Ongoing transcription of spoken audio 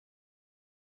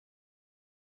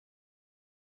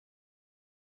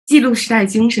记录时代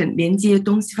精神，连接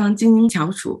东西方精英翘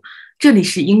楚。这里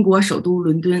是英国首都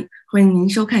伦敦，欢迎您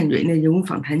收看Renee人物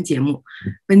访谈节目。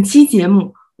本期节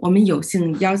目，我们有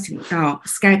幸邀请到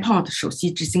Skyportz 首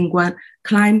席执行官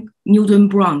Clem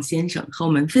Brown 先生和我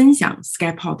们分享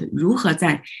Skyportz 如何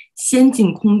在先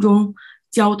进空中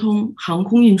交通航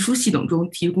空运输系统中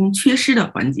提供缺失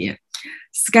的环节。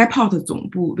Skyportz 总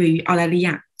部位于澳大利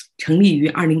亚，成立于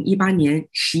2018年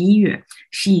11月，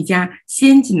是一家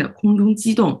先进的空中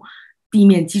机动地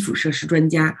面基础设施专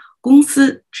家。公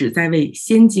司旨在为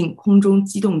先进空中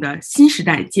机动的新时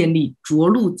代建立着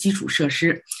陆基础设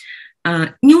施。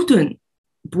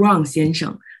Brown 先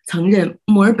生曾任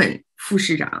墨尔本副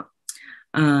市长，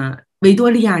维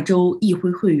多利亚州议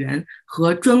会会员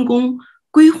和专攻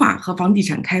规划和房地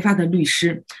产开发的律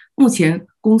师。目前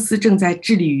公司正在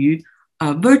致力于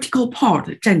vertical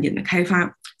port 站点的开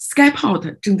发。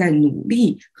Skyportz 正在努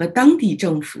力和当地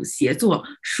政府协作，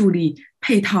树立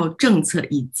配套政策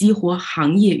以激活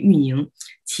行业运营。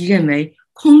其认为，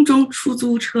空中出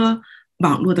租车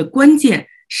网络的关键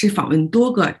是访问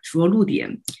多个着陆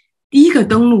点。第一个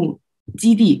登陆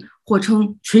基地或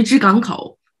称垂直港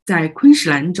口，在昆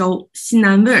士兰州、新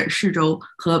南威尔士州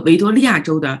和维多利亚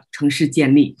州的城市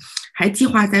建立，还计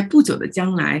划在不久的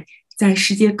将来在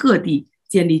世界各地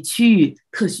建立区域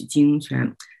特许经营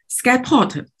权。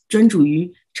Skyportz 专注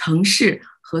于城市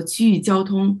和区域交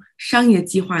通商业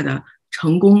计划的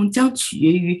成功将取决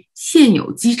于现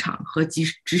有机场和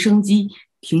直升机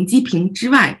停机坪之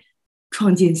外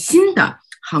创建新的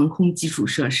航空基础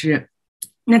设施。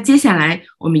那接下来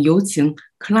我们有请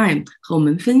Clem 和我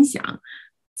们分享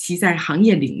其在行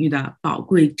业领域的宝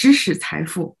贵知识财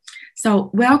富。So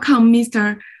welcome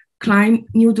Mr. Clem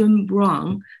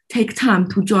Brown. Take time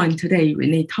to join today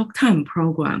Renee Talk Time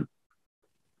program.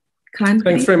 Clem,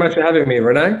 thanks very much for having me,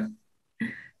 Renee.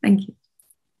 Thank you.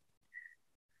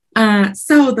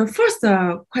 So the first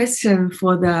question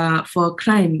for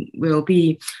Clem will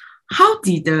be, how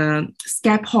did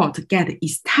Skyportz get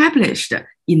established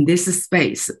in this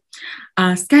space?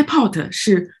 Skyportz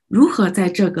是如何在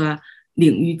这个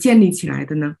领域建立起来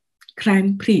的呢？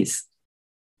 Clem, please.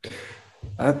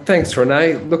 Thanks,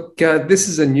 Renee. Look, this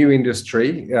is a new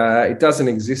industry. It doesn't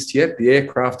exist yet. The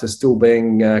aircraft are still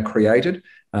being created.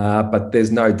 But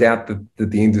there's no doubt that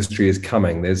the industry is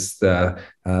coming. There's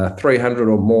 300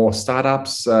 or more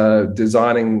startups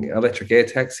designing electric air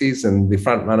taxis, and the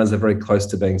front runners are very close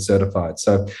to being certified.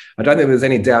 So I don't think there's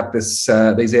any doubt these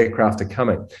aircraft are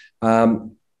coming.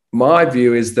 My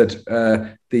view is that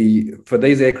for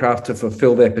these aircraft to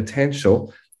fulfill their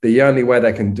potential, the only way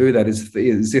they can do that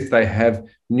is if they have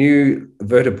new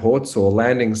vertiports or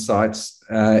landing sites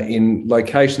in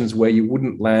locations where you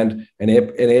wouldn't land an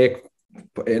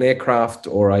aircraft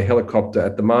or a helicopter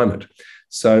at the moment.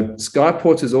 So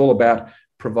Skyportz is all about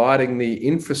providing the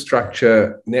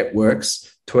infrastructure networks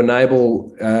to enable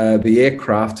the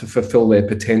aircraft to fulfill their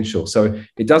potential. So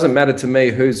it doesn't matter to me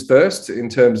who's first in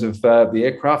terms of the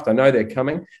aircraft. I know they're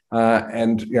coming,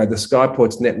 and the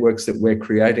Skyportz networks that we're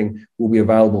creating will be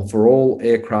available for all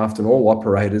aircraft and all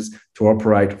operators to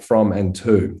operate from and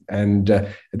to. And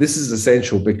this is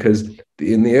essential because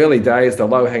in the early days, the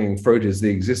low-hanging fruit is the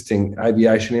existing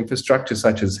aviation infrastructure,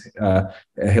 such as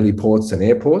heliports and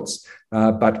airports.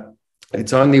 But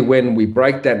it's only when we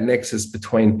break that nexus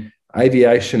between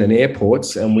aviation and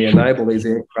airports and we enable these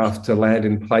aircraft to land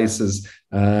in places,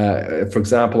 for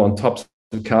example, on tops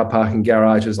of car parking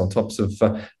garages, on tops of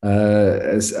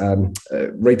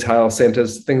retail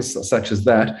centres, things such as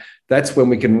that. That's when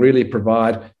we can really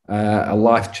provide a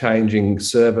life-changing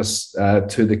service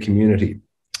to the community.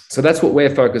 So that's what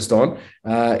we're focused on,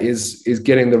 is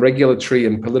getting the regulatory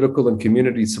and political and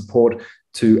community support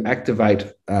to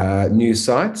activate new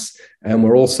sites. And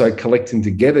we're also collecting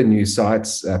together new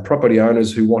sites, property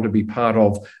owners who want to be part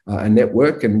of a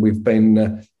network. And we've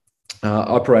been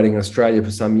operating in Australia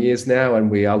for some years now,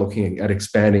 and we are looking at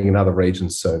expanding in other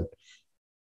regions soon.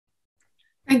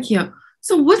 Thank you.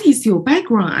 So what is your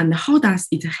background and how does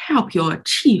it help you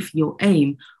achieve your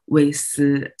aim with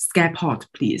Skyportz,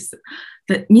 please?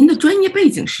 您的专业背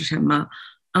景是什么？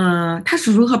它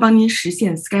是如何帮您实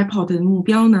现 Skyportz 的目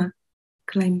标呢？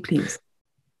 Clem, please.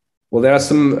 Well, there are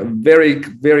some very,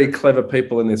 very clever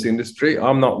people in this industry.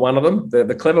 I'm not one of them.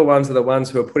 The clever ones are the ones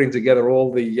who are putting together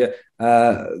all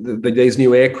these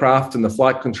new aircraft and the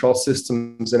flight control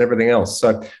systems and everything else.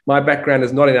 So my background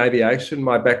is not in aviation.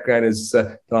 My background is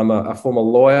I'm a former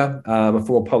lawyer, a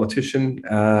former politician,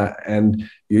 and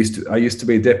I used to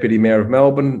be a deputy mayor of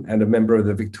Melbourne and a member of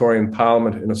the Victorian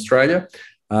Parliament in Australia.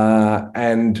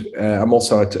 And I'm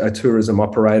also a tourism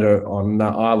operator on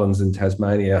islands in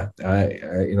Tasmania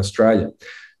in Australia.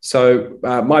 So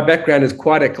my background is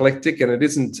quite eclectic, and it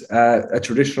isn't a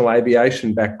traditional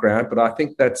aviation background, but I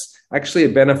think that's actually a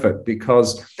benefit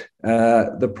because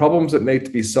the problems that need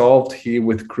to be solved here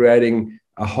with creating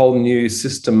a whole new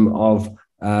system of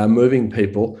moving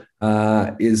people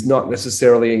is not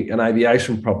necessarily an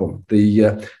aviation problem.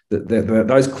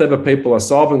 Those clever people are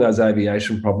solving those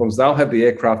aviation problems. They'll have the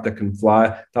aircraft that can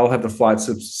fly. They'll have the flight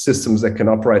systems that can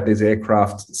operate these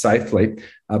aircraft safely.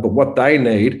 But what they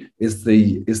need is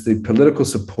the political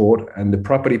support and the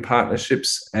property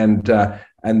partnerships and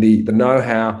the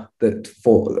know-how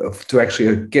to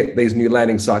actually get these new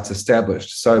landing sites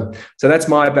established. So that's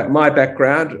my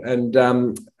background, and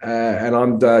I'm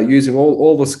using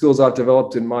all the skills I've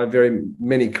developed in my very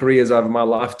many careers over my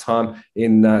lifetime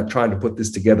in trying to put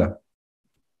this together.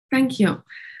 Thank you.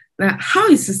 How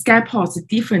is Skyportz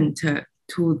different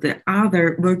to the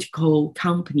other vertical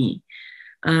company?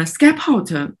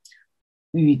 Skyportz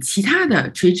与其他的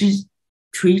垂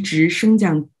直升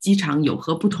降机场有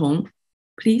何不同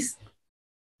 ？Please.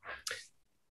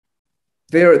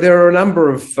 There are a number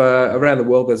of around the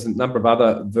world. There's a number of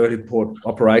other vertiport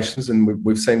operations, and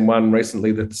we've seen one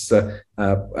recently that's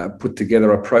put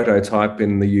together a prototype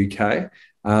in the UK,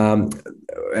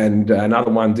 and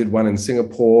another one did one in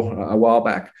Singapore a while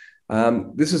back.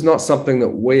 This is not something that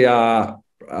we are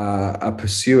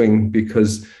pursuing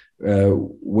because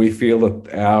we feel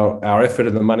that our effort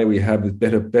and the money we have is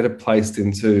better placed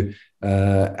into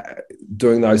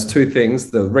doing those two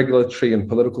things, the regulatory and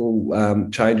political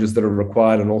changes that are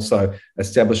required, and also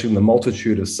establishing the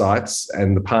multitude of sites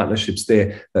and the partnerships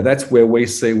there. That's where we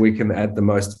see we can add the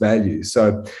most value.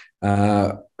 So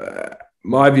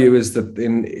my view is that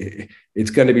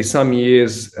it's going to be some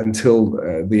years until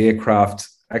the aircraft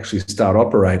actually start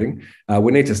operating.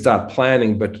 We need to start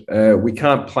planning, but we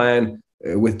can't plan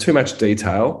with too much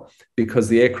detail because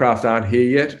the aircraft aren't here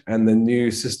yet and the new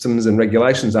systems and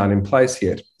regulations aren't in place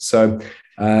yet. So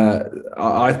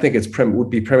I think it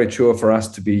would be premature for us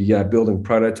to be building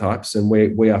prototypes, and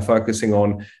we are focusing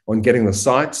on getting the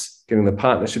sites, getting the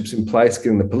partnerships in place,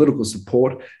 getting the political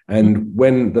support, and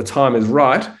when the time is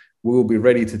right, we will be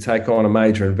ready to take on a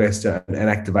major investor and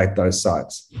activate those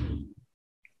sites.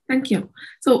 Thank you.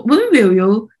 So when will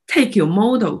you take your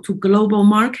model to global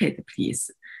market,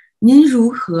 please? 您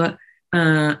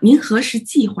何时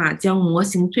计划将模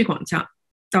型推广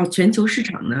到全球市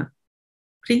场呢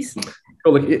 ？Please.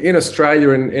 Well, in Australia,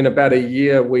 in about a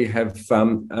year, we have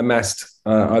amassed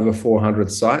over 400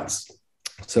 sites.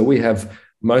 So we have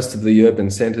most of the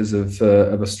urban centres of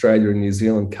Australia and New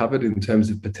Zealand covered in terms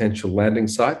of potential landing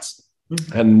sites,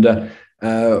 and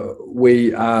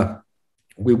we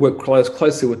work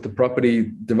closely with the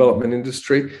property development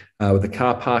industry, with the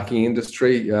car parking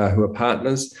industry, who are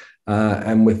partners.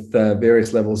 And with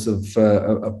various levels of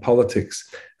politics.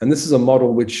 And this is a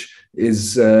model which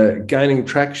is gaining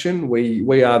traction.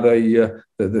 We are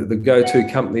the go-to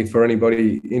company for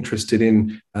anybody interested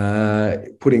in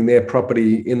putting their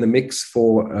property in the mix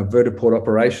for vertiport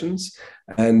operations.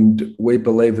 And we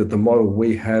believe that the model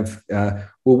we have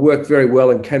will work very well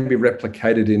and can be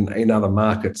replicated in other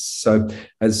markets. So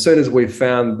as soon as we've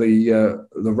found the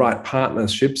right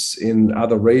partnerships in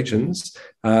other regions,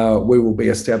 we will be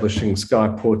establishing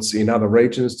Skyportz in other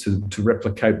regions to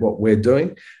replicate what we're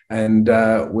doing. And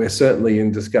we're certainly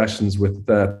in discussions with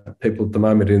people at the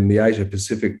moment in the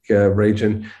Asia-Pacific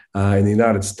region, in the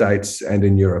United States and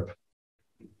in Europe.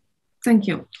 Thank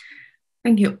you.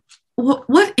 Thank you.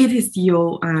 What it is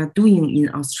you are doing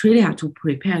in Australia to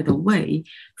prepare the way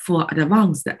for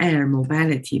advanced air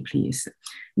mobility, please?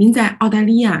 您在澳大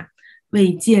利亚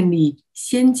为建立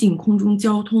先进空中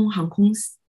交通航空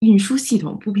运输系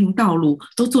统铺平道路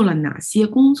都做了哪些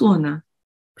工作呢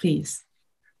 ？Please.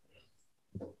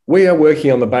 We are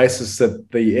working on the basis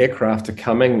that the aircraft are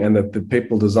coming and that the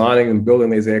people designing and building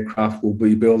these aircraft will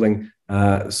be building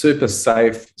super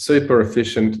safe, super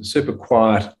efficient, super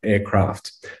quiet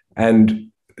aircraft.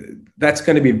 And that's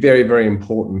going to be very, very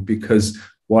important because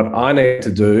what I need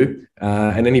to do,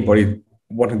 and anybody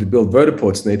wanting to build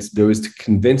vertiports needs to do, is to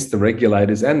convince the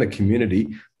regulators and the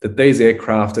community that these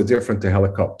aircraft are different to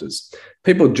helicopters.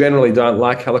 People generally don't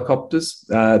like helicopters.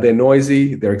 They're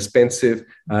noisy, they're expensive,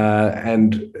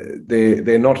 and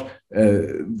they're not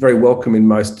very welcome in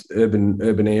most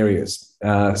urban areas.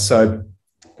 So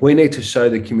we need to show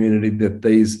the community that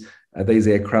these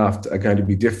aircraft are going to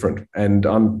be different. And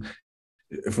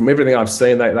from everything I've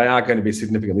seen, they are going to be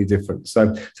significantly different.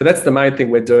 So that's the main thing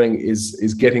we're doing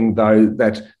is getting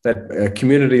that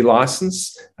community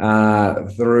license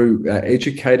through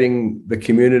educating the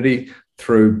community,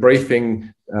 through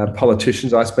briefing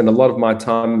politicians. I spend a lot of my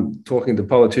time talking to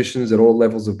politicians at all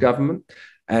levels of government,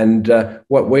 And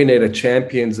what we need are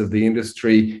champions of the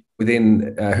industry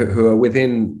within who are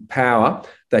within power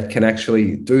that can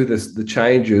actually do the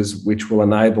changes which will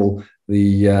enable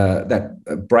that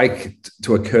break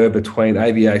to occur between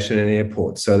aviation and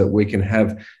airports, so that we can have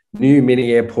new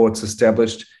mini airports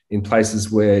established in places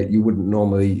where you wouldn't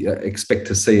normally expect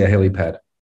to see a helipad.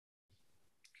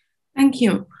 Thank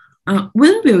you.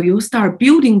 When will you start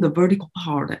building the vertical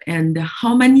part, and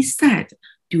how many sites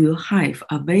do you have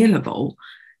available?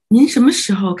 您什么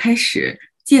时候开始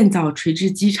建造垂直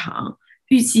机场？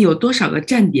预计有多少个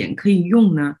站点可以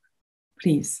用呢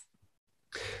 ？Please.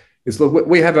 Yes, look,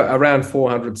 we have around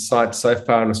 400 sites so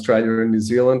far in Australia and New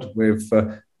Zealand. We're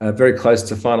very close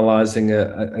to finalising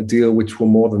a deal which will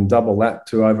more than double that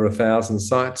to over 1,000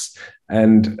 sites.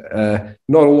 And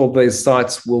not all of these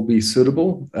sites will be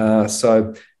suitable.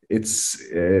 So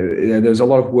there's a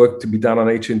lot of work to be done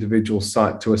on each individual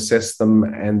site to assess them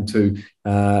and to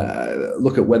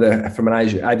look at whether, from an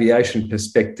aviation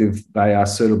perspective, they are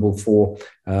suitable for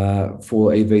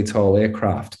eVTOL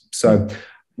aircraft. So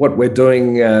what we're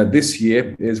doing this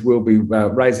year is we'll be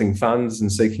raising funds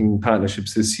and seeking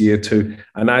partnerships this year to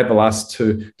enable us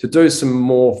to do some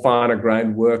more finer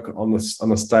grained work on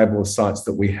the stable of sites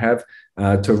that we have,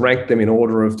 to rank them in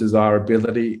order of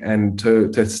desirability, and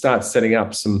to start setting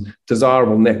up some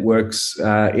desirable networks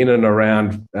in and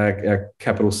around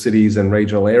capital cities and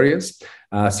regional areas,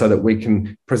 so that we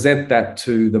can present that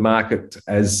to the market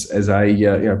as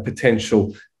a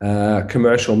potential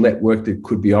commercial network that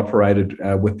could be operated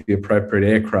with the appropriate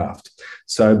aircraft.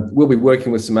 So we'll be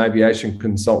working with some aviation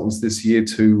consultants this year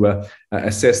to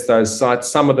assess those sites.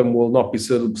 Some of them will not be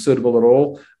suitable at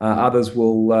all. Others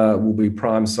will be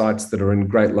prime sites that are in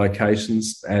great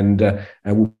locations, and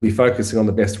we'll be focusing on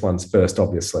the best ones first,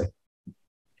 obviously.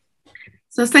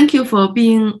 So thank you for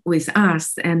being with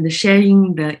us and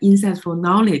sharing the insightful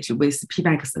knowledge with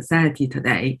PBEC Society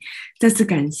today. 再次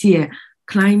感谢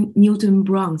Clem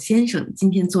Newton-Brown 先生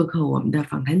今天做客我们的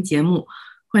访谈节目，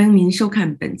欢迎您收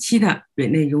看本期的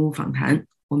Renee 人物访谈，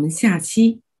我们下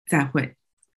期再会。